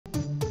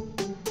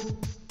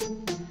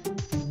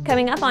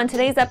Coming up on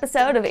today's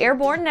episode of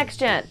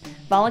Airborne-NextGen,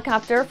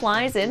 Volocopter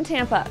flies in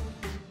Tampa.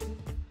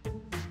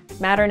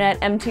 Matternet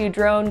M2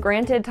 drone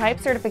granted Type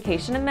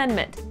Certification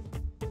amendment.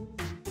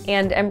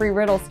 And Embry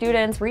Riddle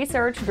students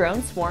research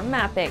drone swarm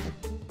mapping.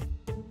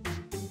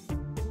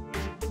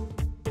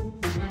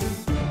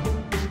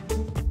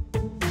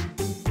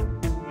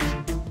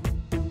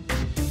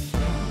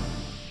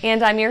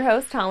 And I'm your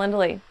host, Holland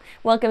Lee.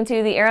 Welcome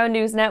to the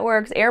Aero-News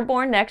Network's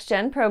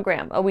Airborne-NextGen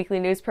program, a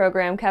weekly news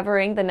program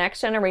covering the next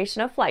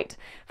generation of flight,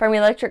 from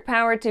electric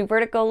power to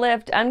vertical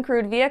lift,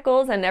 uncrewed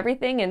vehicles, and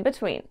everything in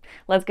between.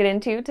 Let's get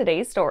into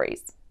today's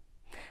stories.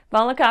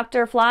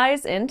 Volocopter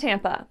flies in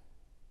Tampa.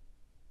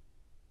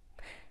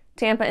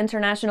 Tampa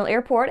International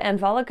Airport and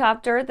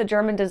Volocopter, the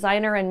German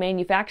designer and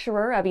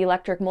manufacturer of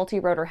electric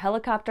multirotor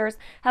helicopters,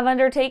 have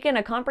undertaken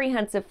a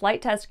comprehensive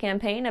flight test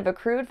campaign of a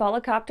crewed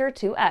Volocopter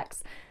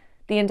 2X.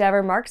 The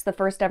endeavor marks the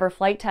first ever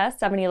flight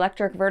test of an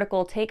electric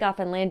vertical takeoff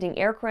and landing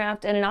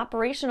aircraft in an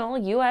operational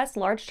U.S.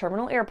 large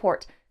terminal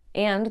airport,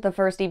 and the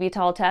first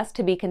eVTOL test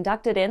to be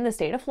conducted in the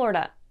state of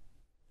Florida.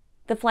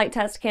 The flight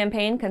test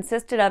campaign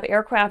consisted of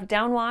aircraft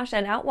downwash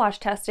and outwash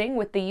testing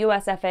with the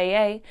U.S.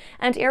 FAA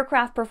and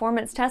aircraft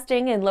performance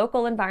testing in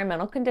local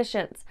environmental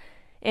conditions.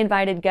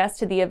 Invited guests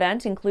to the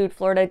event include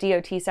Florida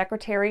DOT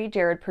Secretary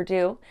Jared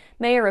Perdue,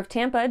 Mayor of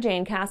Tampa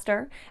Jane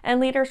Castor, and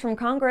leaders from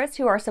Congress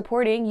who are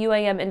supporting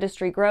UAM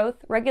industry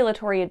growth,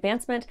 regulatory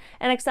advancement,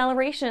 and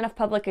acceleration of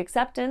public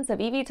acceptance of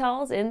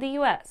eVTOLs in the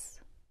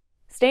U.S.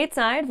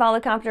 Stateside,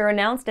 Volocopter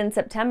announced in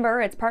September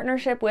its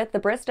partnership with the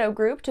Bristow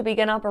Group to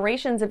begin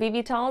operations of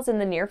eVTOLs in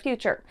the near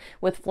future,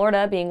 with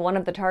Florida being one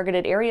of the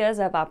targeted areas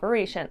of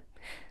operation.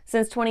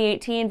 Since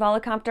 2018,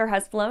 Volocopter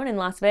has flown in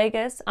Las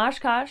Vegas,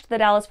 Oshkosh, the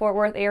Dallas-Fort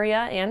Worth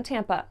area, and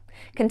Tampa.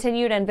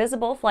 Continued and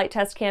visible flight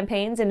test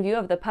campaigns in view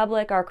of the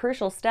public are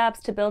crucial steps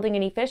to building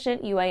an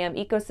efficient UAM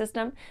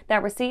ecosystem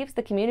that receives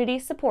the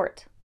community's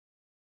support.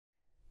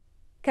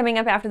 Coming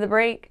up after the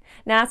break,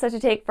 NASA to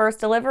take first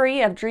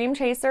delivery of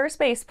Dreamchaser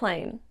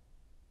spaceplane.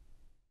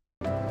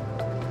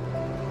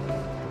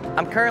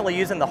 I'm currently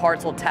using the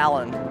Heartzel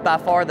Talon, by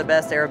far the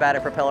best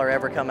aerobatic propeller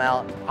ever come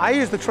out. I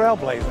use the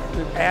Trailblazer.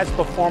 It adds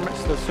performance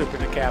to the Super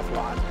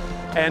Decathlon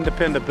and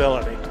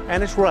dependability,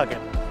 and it's rugged.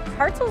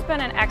 Heartzel's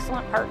been an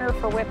excellent partner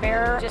for Whip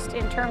Air, just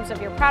in terms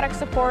of your product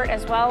support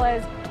as well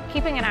as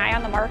keeping an eye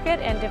on the market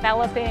and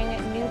developing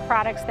new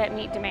products that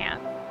meet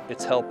demand.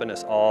 It's helping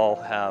us all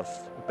have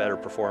better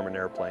performing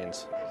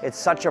airplanes. It's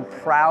such a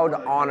proud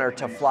honor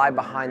to fly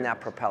behind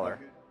that propeller.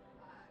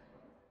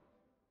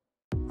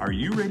 Are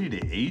you ready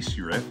to ace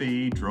your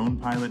FAA drone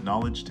pilot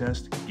knowledge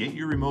test, get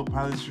your remote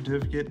pilot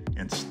certificate,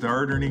 and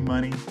start earning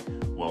money?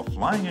 Well,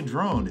 flying a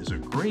drone is a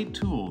great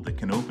tool that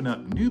can open up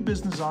new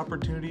business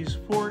opportunities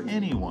for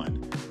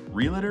anyone.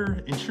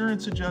 Realtor,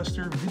 insurance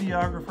adjuster,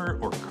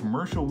 videographer, or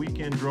commercial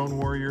weekend drone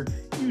warrior,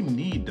 you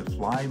need to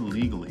fly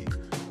legally.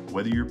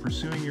 Whether you're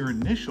pursuing your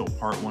initial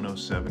Part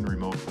 107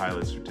 remote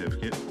pilot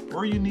certificate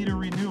or you need a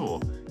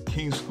renewal,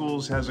 King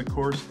Schools has a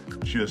course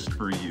just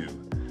for you.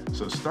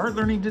 So start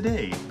learning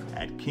today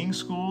at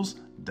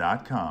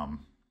kingschools.com.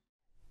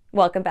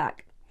 Welcome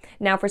back.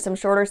 Now for some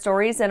shorter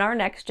stories in our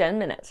Next Gen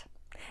Minute.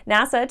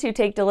 NASA to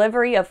take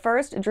delivery of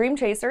first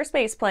Dreamchaser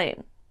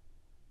spaceplane.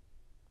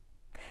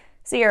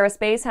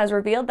 Aerospace has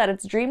revealed that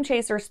its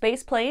Dreamchaser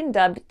spaceplane,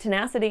 dubbed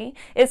Tenacity,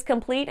 is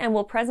complete and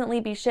will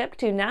presently be shipped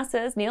to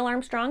NASA's Neil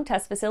Armstrong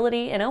Test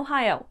Facility in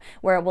Ohio,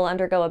 where it will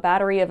undergo a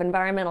battery of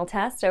environmental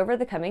tests over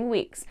the coming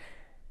weeks.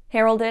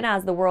 Heralded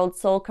as the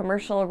world's sole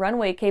commercial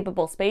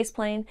runway-capable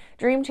spaceplane,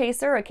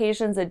 Dreamchaser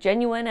occasions a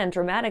genuine and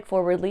dramatic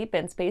forward leap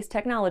in space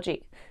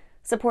technology.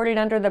 Supported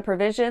under the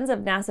provisions of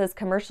NASA's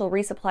Commercial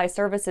Resupply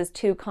Services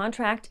 2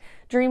 contract,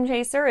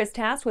 Dreamchaser is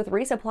tasked with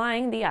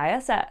resupplying the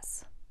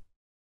ISS.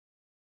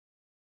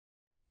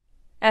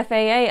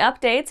 FAA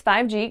updates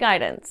 5G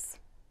guidance.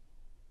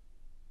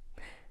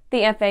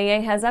 The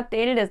FAA has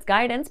updated its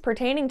guidance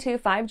pertaining to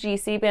 5G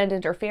C-band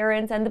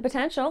interference and the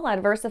potential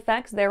adverse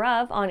effects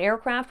thereof on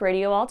aircraft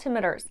radio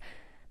altimeters.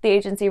 The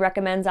agency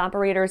recommends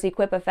operators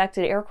equip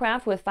affected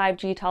aircraft with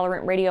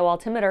 5G-tolerant radio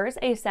altimeters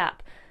ASAP.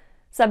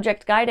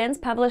 Subject guidance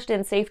published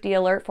in Safety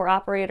Alert for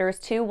Operators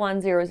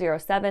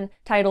 21007,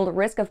 titled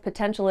Risk of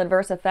Potential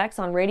Adverse Effects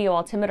on Radio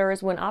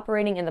Altimeters When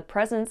Operating in the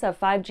Presence of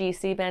 5G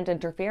C-band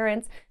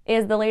Interference,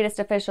 is the latest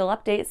official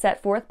update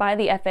set forth by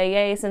the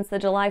FAA since the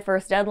July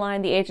 1st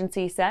deadline the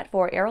agency set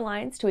for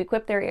airlines to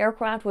equip their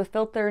aircraft with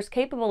filters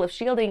capable of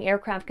shielding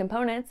aircraft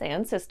components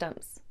and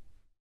systems.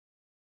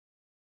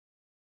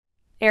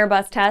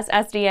 Airbus Test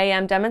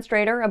SAM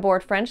demonstrator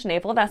aboard French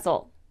naval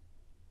vessel.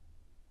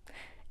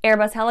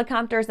 Airbus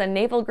Helicopters and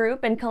Naval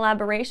Group, in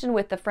collaboration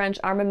with the French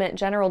Armament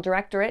General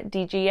Directorate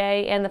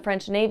 (DGA) and the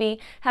French Navy,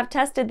 have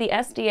tested the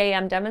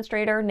SDAM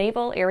demonstrator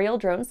naval aerial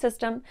drone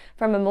system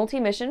from a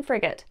multi-mission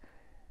frigate.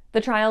 The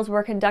trials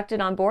were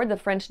conducted on board the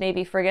French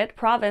Navy frigate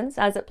Provence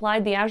as it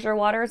plied the azure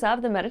waters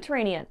of the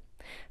Mediterranean.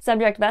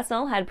 Subject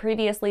vessel had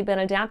previously been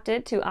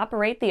adapted to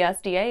operate the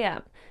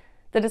SDAM.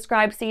 The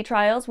described sea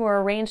trials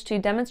were arranged to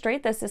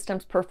demonstrate the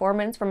system's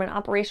performance from an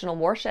operational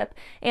warship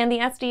and the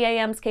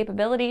SDAM's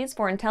capabilities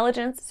for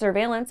intelligence,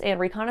 surveillance, and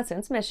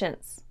reconnaissance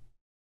missions.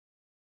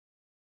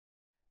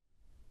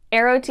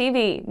 Aero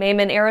TV,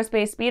 Mayman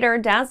aerospace speeder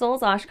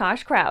dazzles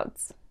Oshkosh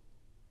crowds.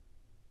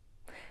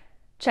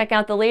 Check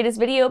out the latest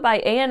video by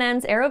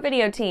ANN's Aero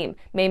video team.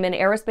 Mayman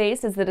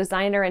Aerospace is the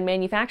designer and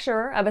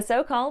manufacturer of a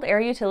so-called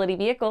air utility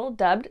vehicle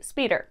dubbed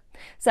Speeder.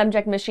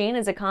 Subject Machine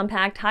is a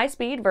compact,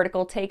 high-speed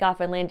vertical takeoff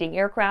and landing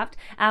aircraft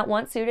at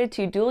once suited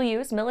to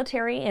dual-use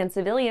military and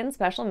civilian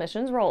special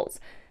missions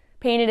roles.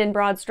 Painted in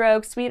broad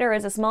strokes, Speeder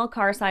is a small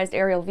car-sized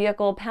aerial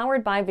vehicle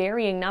powered by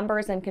varying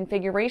numbers and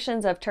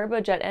configurations of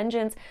turbojet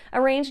engines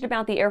arranged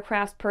about the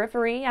aircraft's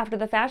periphery after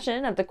the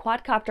fashion of the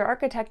quadcopter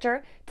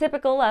architecture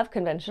typical of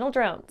conventional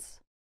drones.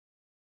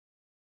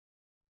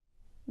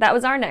 That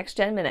was our Next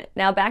Gen Minute.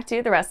 Now back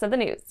to the rest of the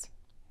news.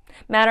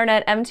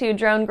 Matternet M2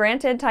 drone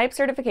granted Type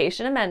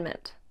Certification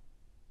amendment.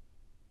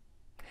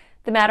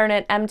 The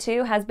Matternet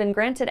M2 has been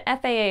granted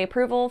FAA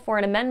approval for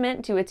an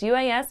amendment to its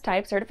UAS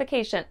Type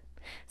Certification.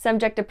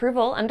 Subject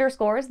approval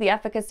underscores the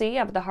efficacy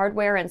of the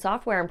hardware and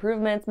software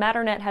improvements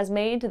Matternet has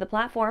made to the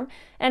platform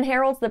and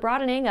heralds the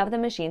broadening of the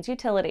machine's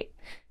utility.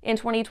 In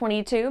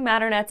 2022,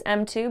 Matternet's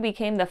M2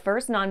 became the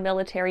first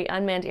non-military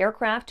unmanned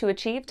aircraft to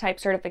achieve type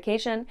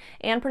certification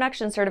and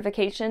production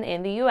certification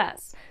in the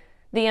U.S.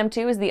 The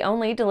M2 is the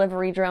only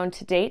delivery drone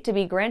to date to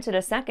be granted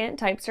a second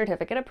type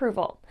certificate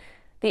approval.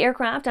 The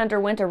aircraft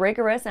underwent a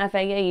rigorous FAA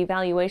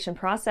evaluation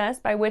process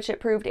by which it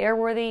proved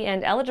airworthy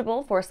and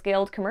eligible for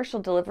scaled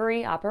commercial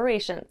delivery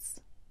operations.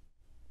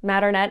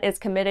 Matternet is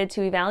committed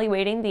to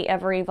evaluating the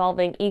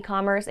ever-evolving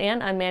e-commerce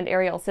and unmanned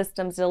aerial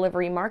systems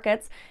delivery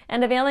markets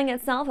and availing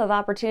itself of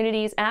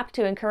opportunities apt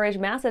to encourage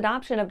mass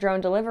adoption of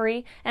drone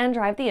delivery and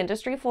drive the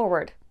industry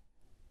forward.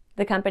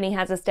 The company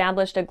has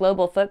established a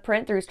global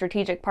footprint through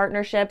strategic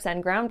partnerships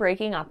and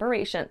groundbreaking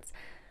operations.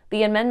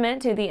 The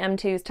amendment to the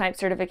M2's type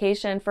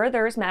certification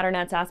furthers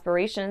Matternet's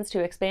aspirations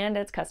to expand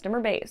its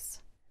customer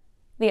base.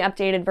 The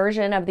updated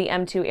version of the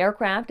M2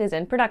 aircraft is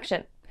in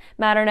production.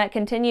 Matternet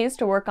continues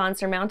to work on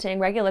surmounting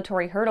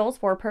regulatory hurdles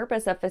for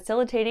purpose of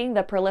facilitating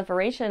the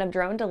proliferation of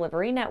drone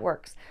delivery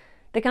networks.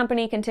 The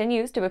company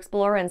continues to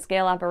explore and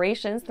scale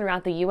operations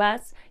throughout the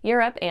U.S.,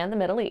 Europe, and the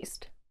Middle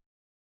East.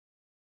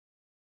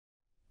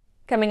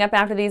 Coming up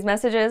after these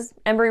messages,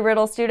 Embry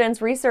Riddle students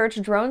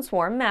research drone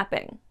swarm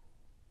mapping.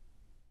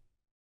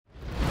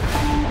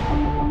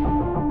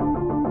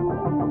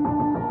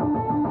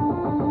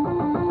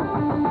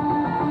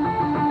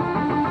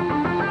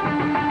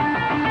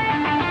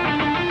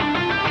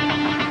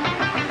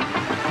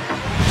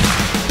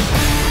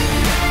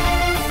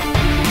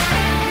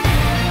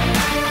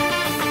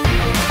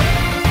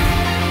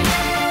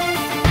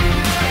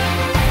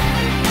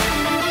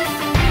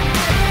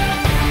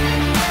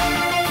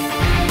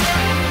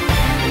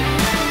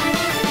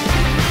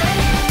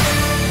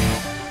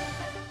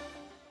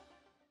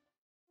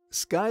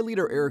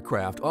 Skyleader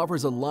Aircraft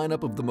offers a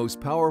lineup of the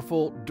most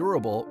powerful,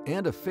 durable,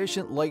 and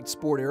efficient light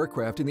sport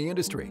aircraft in the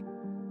industry.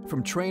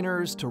 From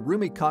trainers to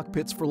roomy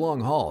cockpits for long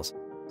hauls,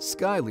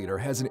 Skyleader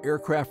has an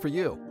aircraft for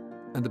you.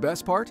 And the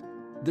best part?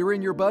 They're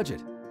in your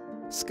budget.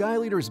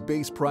 Skyleader's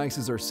base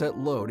prices are set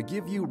low to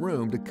give you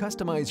room to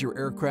customize your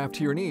aircraft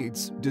to your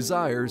needs,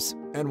 desires,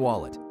 and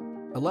wallet,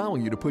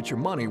 allowing you to put your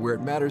money where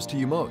it matters to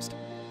you most.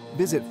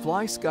 Visit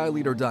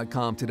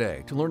flyskyleader.com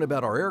today to learn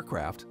about our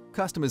aircraft,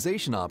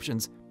 customization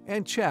options,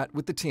 and chat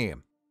with the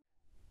team.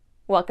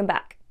 Welcome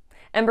back.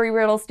 Embry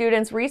Riddle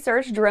students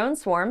research drone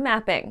swarm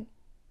mapping.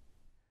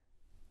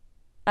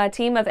 A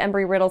team of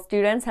Embry Riddle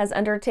students has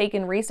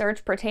undertaken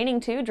research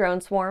pertaining to drone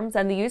swarms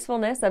and the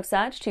usefulness of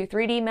such to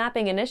 3D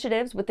mapping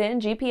initiatives within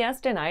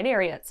GPS-denied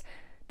areas.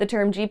 The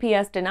term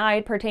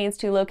GPS-denied pertains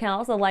to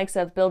locales the likes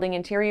of building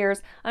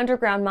interiors,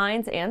 underground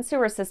mines and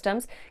sewer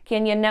systems,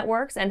 canyon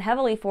networks, and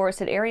heavily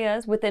forested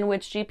areas within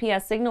which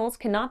GPS signals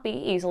cannot be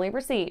easily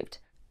received.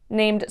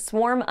 Named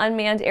Swarm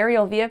Unmanned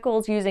Aerial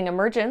Vehicles Using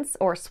Emergence,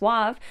 or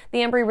SWAV, the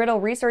Embry Riddle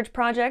Research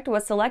Project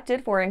was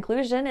selected for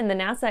inclusion in the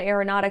NASA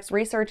Aeronautics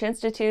Research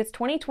Institute's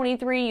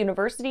 2023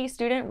 University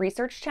Student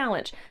Research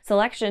Challenge,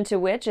 selection to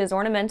which is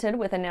ornamented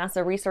with a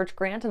NASA research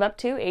grant of up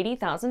to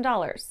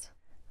 $80,000.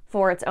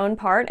 For its own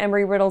part,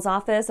 Embry Riddle's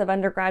Office of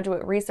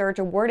Undergraduate Research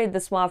awarded the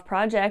SWAV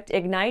project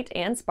Ignite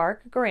and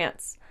Spark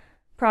grants.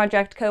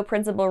 Project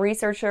co-principal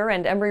researcher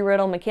and Embry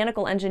Riddle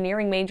mechanical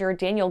engineering major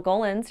Daniel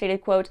Golan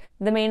stated, quote,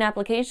 "The main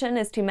application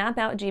is to map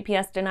out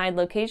GPS-denied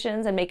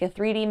locations and make a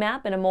 3D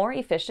map in a more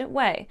efficient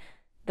way.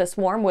 The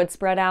swarm would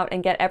spread out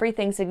and get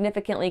everything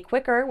significantly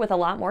quicker with a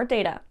lot more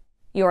data.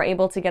 You are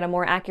able to get a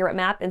more accurate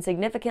map in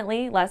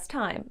significantly less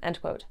time,"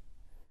 end quote.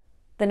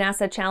 The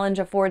NASA Challenge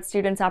affords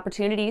students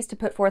opportunities to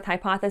put forth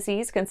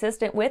hypotheses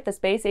consistent with the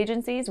space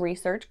agency's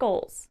research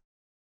goals.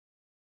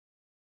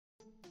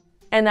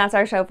 And that's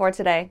our show for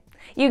today.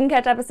 You can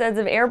catch episodes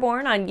of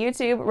Airborne on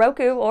YouTube,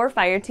 Roku, or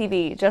Fire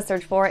TV. Just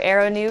search for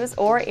Aero-News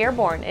or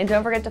Airborne, and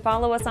don't forget to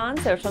follow us on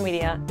social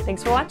media.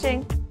 Thanks for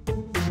watching.